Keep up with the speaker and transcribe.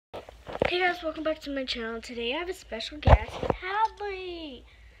Hey guys, welcome back to my channel. Today I have a special guest, Hadley.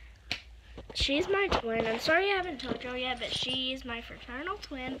 She's my twin. I'm sorry I haven't told y'all yet, but she is my fraternal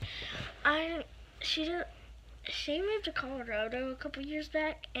twin. She moved to Colorado a couple years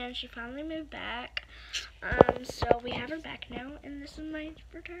back, and she finally moved back. So we have her back now, and this is my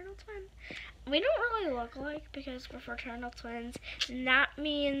fraternal twin. We don't really look alike because we're fraternal twins, and that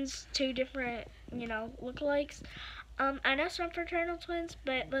means two different, lookalikes. I know some fraternal twins,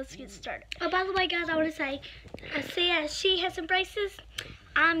 but let's get started. Oh, by the way, guys, I want to say, she has some braces.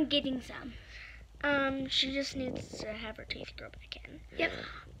 I'm getting some. She just needs to have her teeth grow back in. Yep.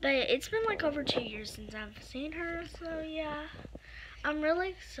 But it's been like over 2 years since I've seen her, so yeah. I'm really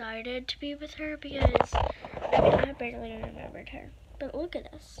excited to be with her because, I barely remembered her. But look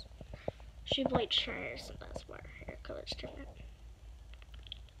at this. She bleached her hair, so that's why her hair color's different.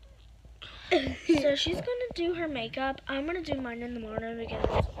 So she's gonna do her makeup. I'm gonna do mine in the morning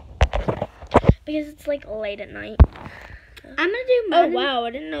because it's like late at night. I'm gonna do mine. Oh wow,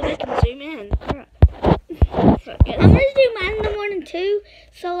 I didn't know they can zoom in. I'm gonna do mine in the morning too.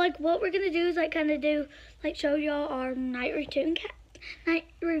 So like, what we're gonna do is like kind of do like show y'all our night routine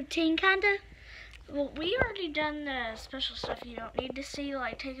kinda. Well, we already done the special stuff you don't need to see,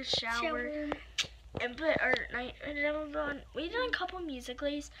 like take a shower. And put our night on. We did a couple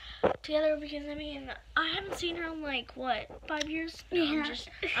musicals together because I haven't seen her in like what, 5 years? No, Yeah.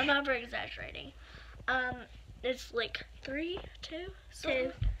 I'm not very exaggerating. It's like 3, 2,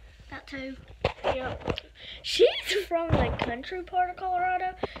 Two. About 2. Yep. She's from the country part of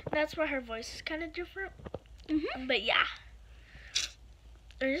Colorado. That's why her voice is kind of different. But yeah,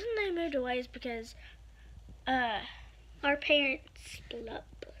 the reason they moved away is because Our parents split up.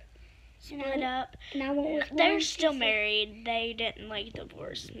 And I went with they're still married. They didn't like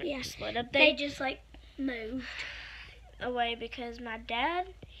divorce. Yeah. Split up. They just like moved away because my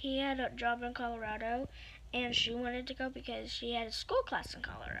dad, he had a job in Colorado, and she wanted to go because she had a school class in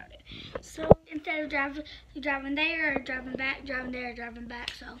Colorado. So instead of driving there or driving back, driving there or driving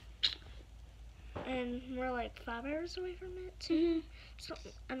back, so. And we're like 5 hours away from it too.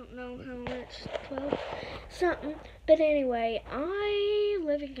 Something, I don't know how much, 12 something. But anyway, I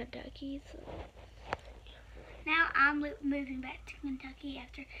live in Kentucky, so. Now I'm moving back to Kentucky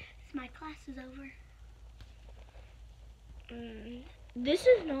after my class is over. This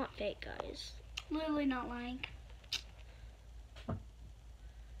is not fake, guys. Literally not lying. I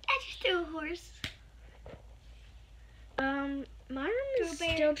just do a horse. My room is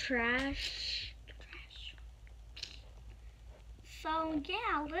still trash. So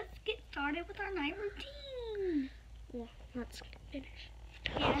yeah, let's get started with our night routine. Well, let's finish.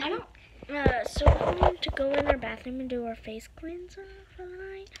 Yeah. I don't. So we're going to go in our bathroom and do our face cleanser for the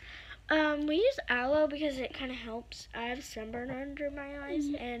night. We use aloe because it kind of helps. I have sunburn under my eyes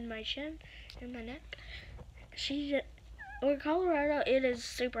and my chin and my neck. In Colorado, it is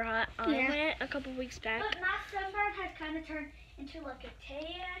super hot. I went a couple weeks back. But my sunburn has kind of turned into like a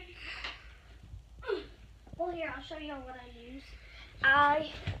tan. Well, here, I'll show you what I use.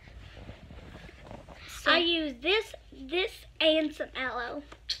 I use this and some aloe.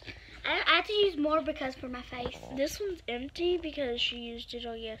 I have to use more because for my face. This one's empty because she used it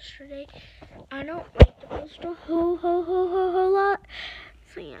all yesterday. I don't like the post a whole lot.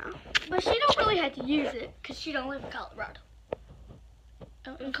 So yeah. But she don't really have to use it because she don't live in Colorado.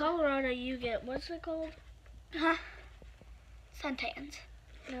 In Colorado, you get, what's it called? Suntans.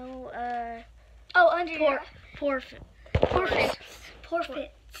 No, under your pores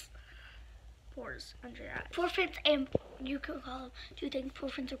under your eyes. Porfins, and you could call them 2 things,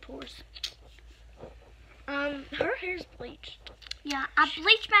 porfins or pores. Her hair's bleached. Yeah, I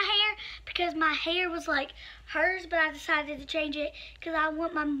bleached my hair because my hair was like hers, but I decided to change it because I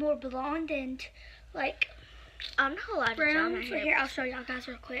want mine more blonde and like I'm not allowed to dye my hair. Here, I'll show y'all guys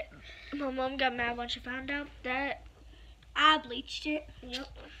real quick. My mom got mad when she found out that I bleached it. Yep.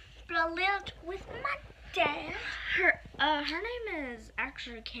 But I lived with my dad. Her name is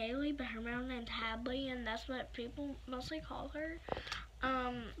actually Kaylee, but her middle name's Hadley, and that's what people mostly call her. That's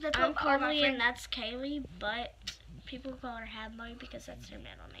I'm what I call my Carly, friend. and that's Kaylee, but people call her Hadley because that's her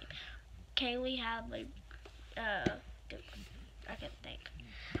middle name. Kaylee Hadley. I can't think.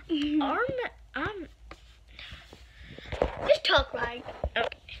 Just talk right.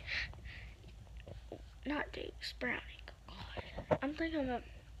 Okay. Not Duke's Browning. God. I'm thinking about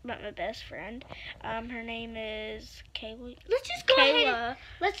my best friend. Her name is Kaylee. Let's just go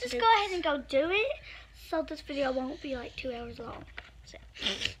ahead and go do it. So this video won't be like 2 hours long. So,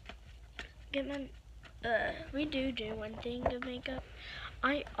 we do one thing of makeup.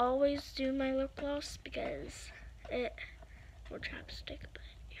 I always do my lip gloss because it, or chapstick, but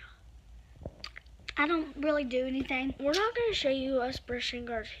yeah. I don't really do anything. We're not going to show you us brushing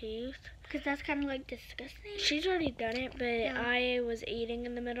our teeth. Because that's kind of like disgusting. She's already done it, but Yeah. I was eating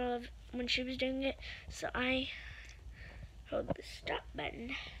in the middle of when she was doing it. So I hold the stop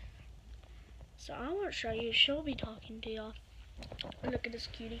button. So I won't show you. She'll be talking to y'all. Look at this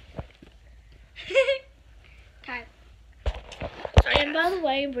cutie. Okay. So, and by the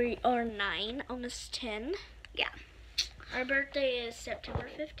way, we are 9, almost 10. Yeah. Our birthday is September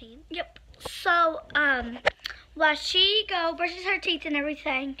 15th. Yep. So, while she brushes her teeth and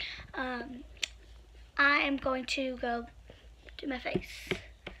everything, I am going to go do my face.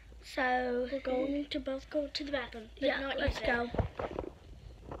 So We're going to both go to the bathroom. But yeah, not let's use it. go.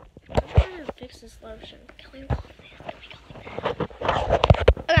 I'm trying to fix this lotion. Can we roll this? Can we go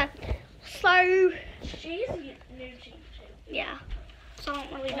like that? Okay. So She's new to YouTube. yeah. So I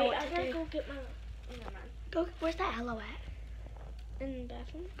don't really know Wait, what I to gotta do. go get my. Never mind. Go. Where's that aloe at? In the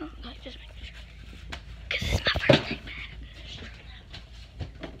bathroom. Oh, okay, just making sure. Cause this is my first time back.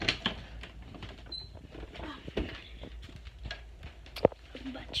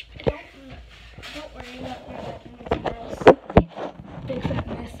 Much better. Don't worry about my bathroom. It's a mess. Big fat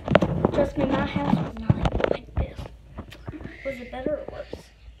mess. Trust me, my house was not like this. Was it better or worse?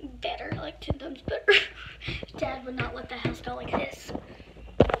 Better, like 10 times better. Dad would not let the house go like this.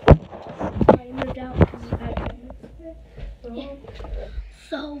 I moved out because of that. Yeah.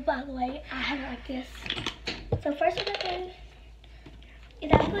 So, by the way, I have it like this. So first what I do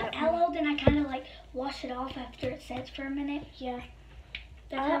is I put aloe, then I kind of like wash it off after it sets for a minute. Yeah.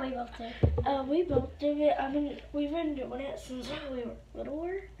 That's how we both do. We both do it. We've been doing it since we were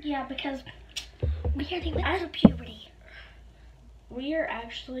littler. Yeah, because we already went through puberty. We are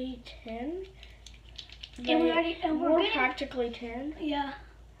actually 10. And we're we're getting- practically 10. Yeah.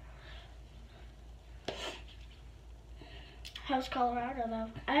 How's Colorado though?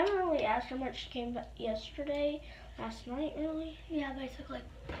 I haven't really asked her much. She came back last night really. Yeah, basically.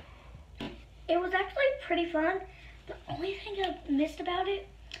 It was actually pretty fun. The only thing I missed about it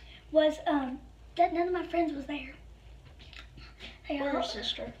was that none of my friends was there. Hey, We're her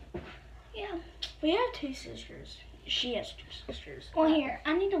sister. yeah. We have 2 sisters. She has 2 sisters. Well, here,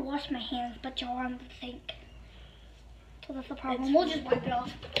 I need to wash my hands, but y'all are on the sink. So that's the problem. It's We'll fine. just wipe it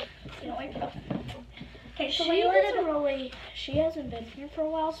off. You know, wipe it off. Okay, so She hasn't been here for a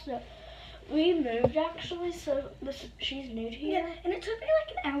while, so we moved actually, so she's new to here. Yeah, and it took me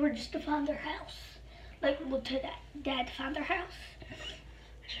like an hour just to find their house. Like, well, to Dad to find their house.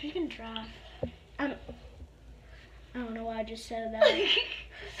 She can drive. I don't know why I just said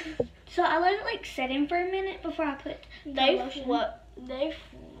that. So I let it like set in for a minute before I put They lotion. flew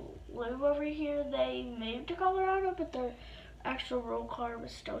over here. They moved to Colorado, but their actual real car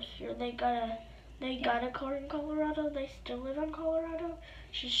was still here. They got a car in Colorado. They still live in Colorado.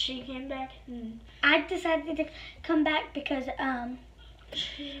 She came back and I decided to come back because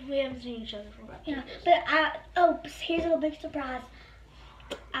we haven't seen each other for about 2 yeah. years. But here's a little big surprise.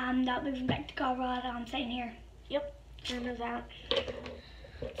 I'm not moving back to Colorado. I'm staying here. Yep, I know that.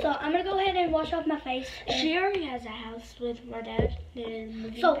 So I'm gonna go ahead and wash off my face. She already has a house with my dad.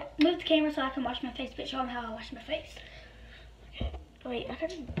 So move the camera so I can wash my face, but show them how I wash my face. Wait, I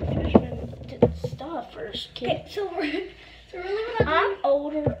gotta finish my stuff first, kid. Okay, so really what I'm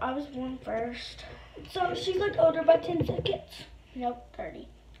older. I was born first. So she's like older by 10 seconds. Nope,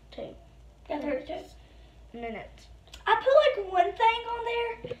 32 Yeah, 32. minutes. I put like one thing on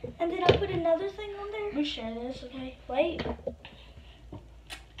there, and then I put another thing on there. We share this, okay? Wait.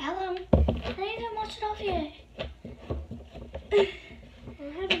 Alan, I didn't wash it off yet. I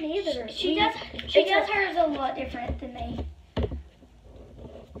haven't either. She does hers a lot different than me.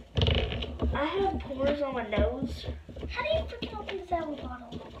 I have pores on my nose. How do you freaking open this apple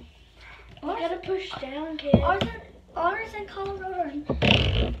bottle? You gotta push down, kid. Ours in Colorado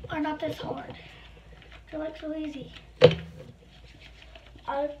are not this hard. They're like so easy.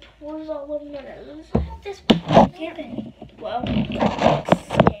 I have pores all over my nose. This given. Well,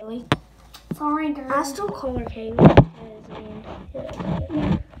 Kaylee. Sorry, girl. I still call her Kaylee.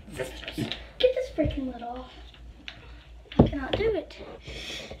 Yeah. Get this freaking lid off. I cannot do it.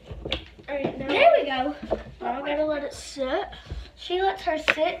 Alright, now. There we go. Now I gotta let it sit. She lets her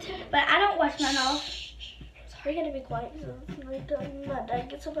sit, but I don't wash mine off. Sorry, gotta be quiet. My dad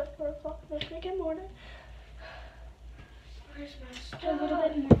gets up at 4 o'clock in the freaking morning. Where's my Put a stuff? little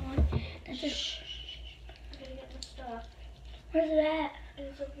bit more on. That's just, I'm gonna get my stuff. where's it at?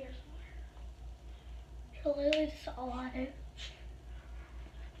 It's up here somewhere. So literally, this is all I do.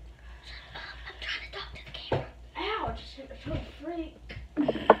 I'm trying to talk to the camera. Ow, I just hit the front freak.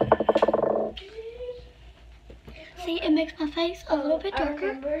 See, it makes my face a little bit I darker.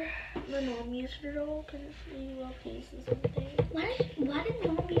 remember my mom used it all because we love pieces and things. Why did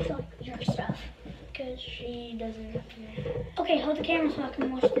Mom use like your stuff? Because she doesn't have to. Okay, hold the camera so I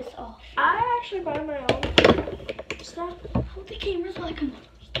can wash this off. I actually buy my own stuff. Hold the camera so I can wash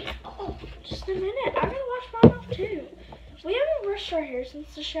this off. Just a minute. I gotta wash mine off too. We haven't brushed our hair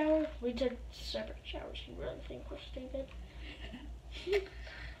since the shower. We took separate showers. You really think we're stupid?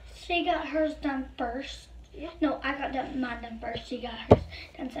 She got hers done first. Yeah. No, I got mine done first. She got hers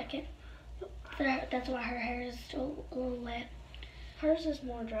done second. So that's why her hair is still a little wet. Hers is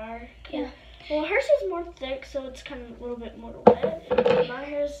more dry. Yeah. Well, hers is more thick, so it's kind of a little bit more wet. My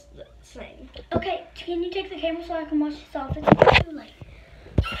hair's the same. Okay, can you take the camera so I can wash this off? It's too late.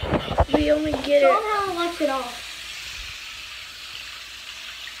 We only get Show it. them how I wash it off.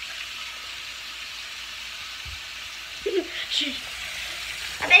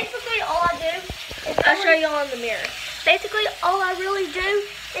 Basically, all I do is I'll show you all in the mirror. basically all I really do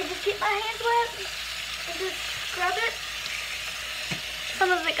is just get my hands wet and just scrub it.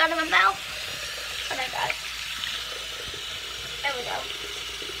 Some of it got in my mouth. Oh no, guys. There we go.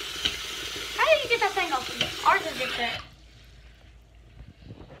 How did you get that thing open? Ours is different.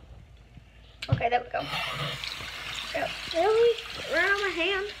 Okay, there we go. Really? Right on my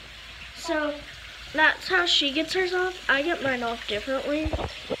hand. So, that's how she gets hers off. I get mine off differently.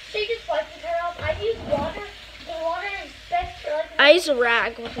 She just wipes her off. I use water. The water is best for like. I use a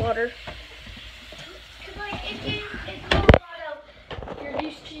rag with water. Cause like if you in Colorado, you're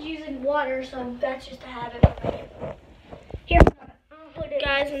used to using water, so that's just a habit for me. Here, I'll put it.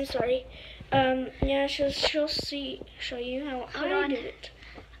 Guys, I'm sorry. Yeah, she'll show you how Hold I on. did it.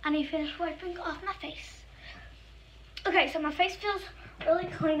 I need to finish wiping off my face. Okay, so my face feels really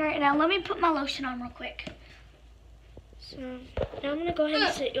clean right now. Let me put my lotion on real quick. So, now I'm going to go ahead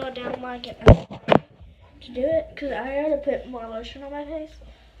and sit y'all down while I get my to do it. Because I gotta put more lotion on my face.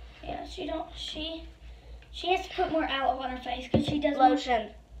 Yeah, she has to put more aloe on her face because she does Lotion.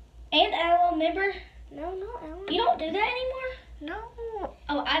 And aloe, remember? No, not aloe. You don't do that anymore? No.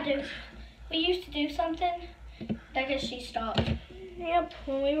 Oh, I do. We used to do something. I guess she stopped. Yep,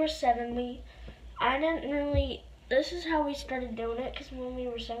 when we were 7, I didn't really, this is how we started doing it, because when we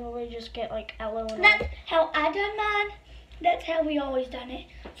were 7, we just get like aloe and That's how I done mine. That's how we always done it.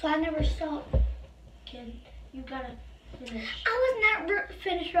 So I never stopped. Kid, you gotta finish. I was not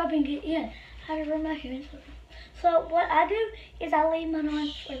finished rubbing it in. I had to rub my hands. So what I do is I leave mine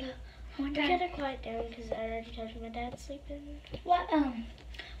on for the one You time. gotta quiet down, because I already told you my dad's sleeping. What I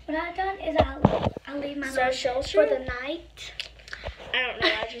done is I leave mine So on she'll for the night. I don't know,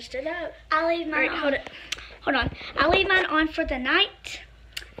 I just did that. I leave mine Alright, on. hold it. Hold on. I leave mine on for the night.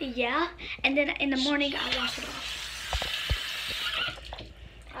 Yeah. And then in the morning I wash it off.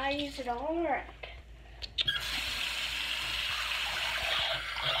 I use it all on the rack.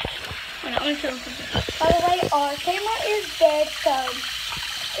 Hold on, let me put on something. By the way, our camera is dead, so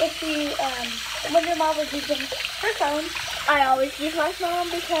if you when your mom was using her phone, I always use my phone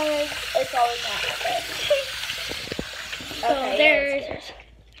because it's always on my bed. so Okay, there's yeah,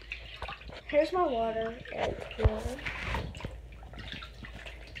 here's my water. It's cool.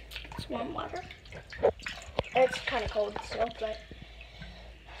 it's warm water. It's kind of cold still, but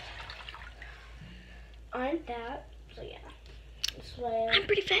I'm that. So yeah, this way. I'm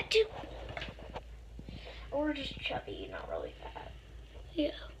pretty fat too. Or just chubby, not really fat.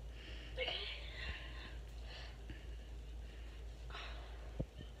 Yeah. Okay.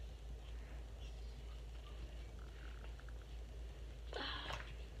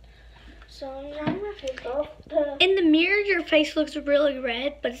 So I'm going to take off the. In the mirror, your face looks really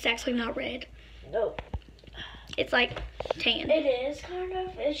red, but it's actually not red. No. It's like tan. It is kind of.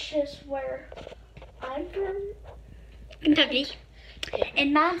 It's just where I'm from. Kentucky.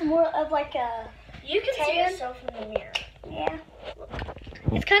 And mine's more of like a. You can see Tan? yourself in the mirror. Yeah.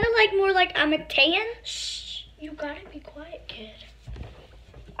 It's kind of like more like I'm a tan. Shh. You gotta be quiet, kid.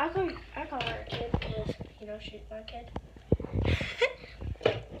 I call her a kid because, you know, she's my kid.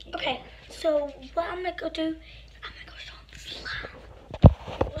 Okay, so what I'm gonna go do, I'm gonna go show them the slime.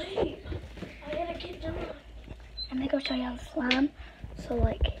 Wait. I gotta get done. I'm gonna go show y'all the slime. So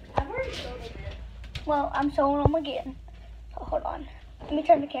like, I've already showed it. well, I'm showing them again. So hold on. Let me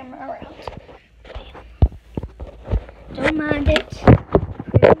turn the camera around. Don't mind it.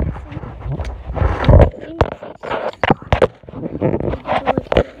 Pretty messy.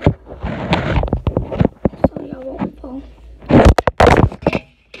 So y'all won't fall.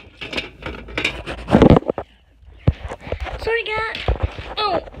 Sorry, guys.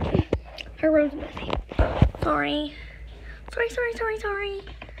 Oh, her room's messy. Sorry. Sorry.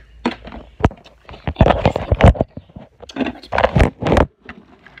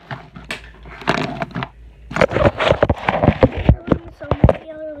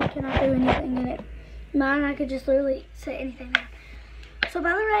 could just literally say anything now. So by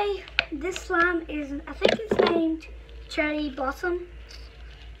the way, this slime is, I think it's named Cherry Blossom.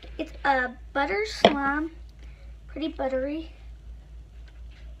 It's a butter slime, pretty buttery.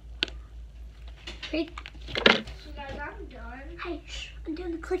 Pretty. So guys, I'm done. Hey, shh, I'm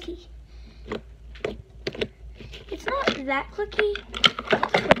doing the clicky. It's not that clicky,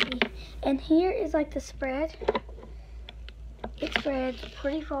 it's clicky. And here is like the spread. It spreads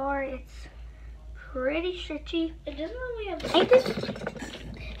pretty far. It's pretty stretchy. It doesn't really have.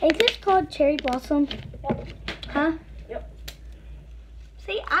 Ain't this called Cherry Blossom? Yep. Huh? Yep.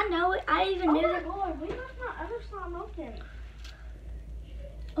 See, I know it. I even knew that. Oh my god, we left my other slime open.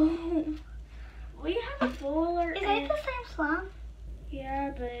 Oh. We have a boiler. Is it the same slime?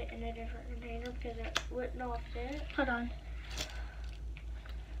 Yeah, but in a different container because it wouldn't all fit. Hold on.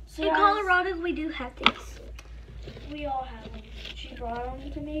 So In guys, Colorado, we do have these. we all have them. She brought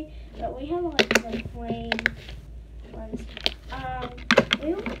them to me, but we have like the plain ones.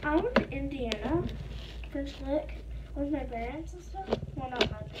 I went to Indiana for Slick with my parents and stuff. Well,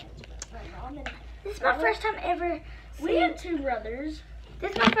 not my parents, but my mom and. This is my first time ever. We have two brothers.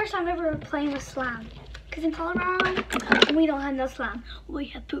 This is my first time ever playing with slime. Because in Colorado, we don't have no slime. We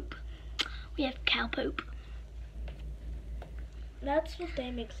have poop. We have cow poop. That's what they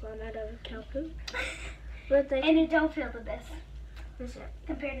make slime out of, cow poop. But they And it don't feel the best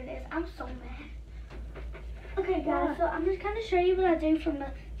compared to this. I'm so mad. Okay, guys, so I'm just kind of show you what I do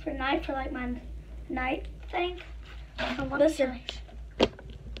for night, for like my night thing. So let me Listen.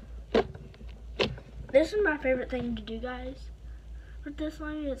 This is my favorite thing to do, guys. With this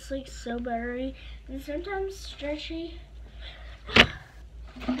slime, it's like so buttery and sometimes stretchy.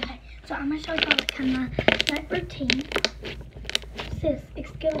 Okay, so I'm gonna show you the kind of night routine. Sis,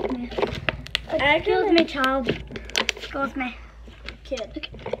 excuse me. Excuse me, child. Excuse me. Kid.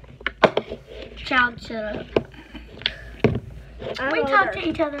 Okay. Child, shut up. We talk to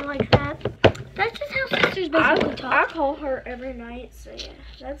each other like that. That's just how sisters basically I talk. call her every night, so yeah,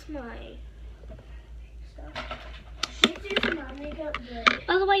 that's my stuff. She does my makeup good.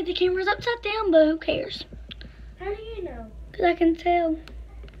 By the way, the camera's upside down, but who cares? How do you know? Because I can tell.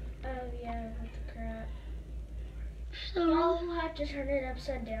 Oh yeah, that's crap. So, Y'all have to turn it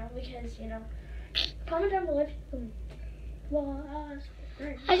upside down because, you know, comment down below if you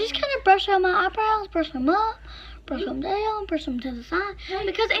I just kind of brush out my eyebrows, brush them up, brush them down, brush them to the side.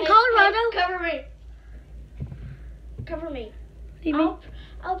 Because in Colorado... cover me. Cover me. What do you mean?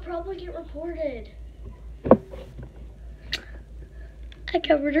 I'll probably get reported. I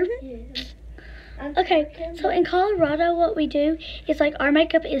covered her. Yeah. Okay, so in Colorado, what we do is like our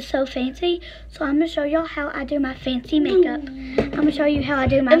makeup is so fancy. So I'm gonna show y'all how I do my fancy makeup. I'm gonna show you how I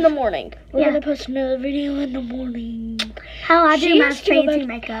do my in the morning. We're Yeah. gonna post another video in the morning. how I do She my has to go fancy back-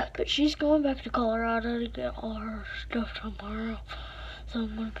 makeup. But she's going back to Colorado to get all her stuff tomorrow. So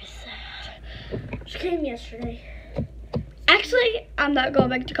I'm gonna be sad. She came yesterday. Actually, I'm not going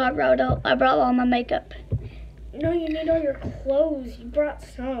back to Colorado. I brought all my makeup. No, you need all your clothes. You brought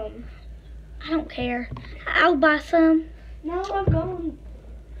some. I don't care. I'll buy some. No, I'm going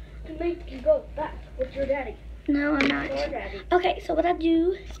to make you go back with your daddy. No, I'm not. Your daddy. Okay, so what I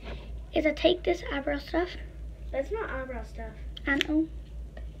do is I take this eyebrow stuff. That's not eyebrow stuff. I know.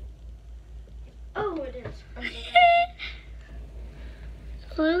 Oh, it is. I'm sorry.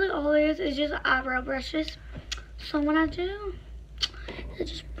 So literally all it is just eyebrow brushes. So what I do is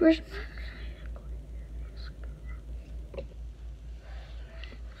just brush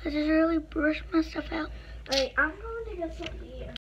I just really brush my stuff out. Wait, I'm going to get something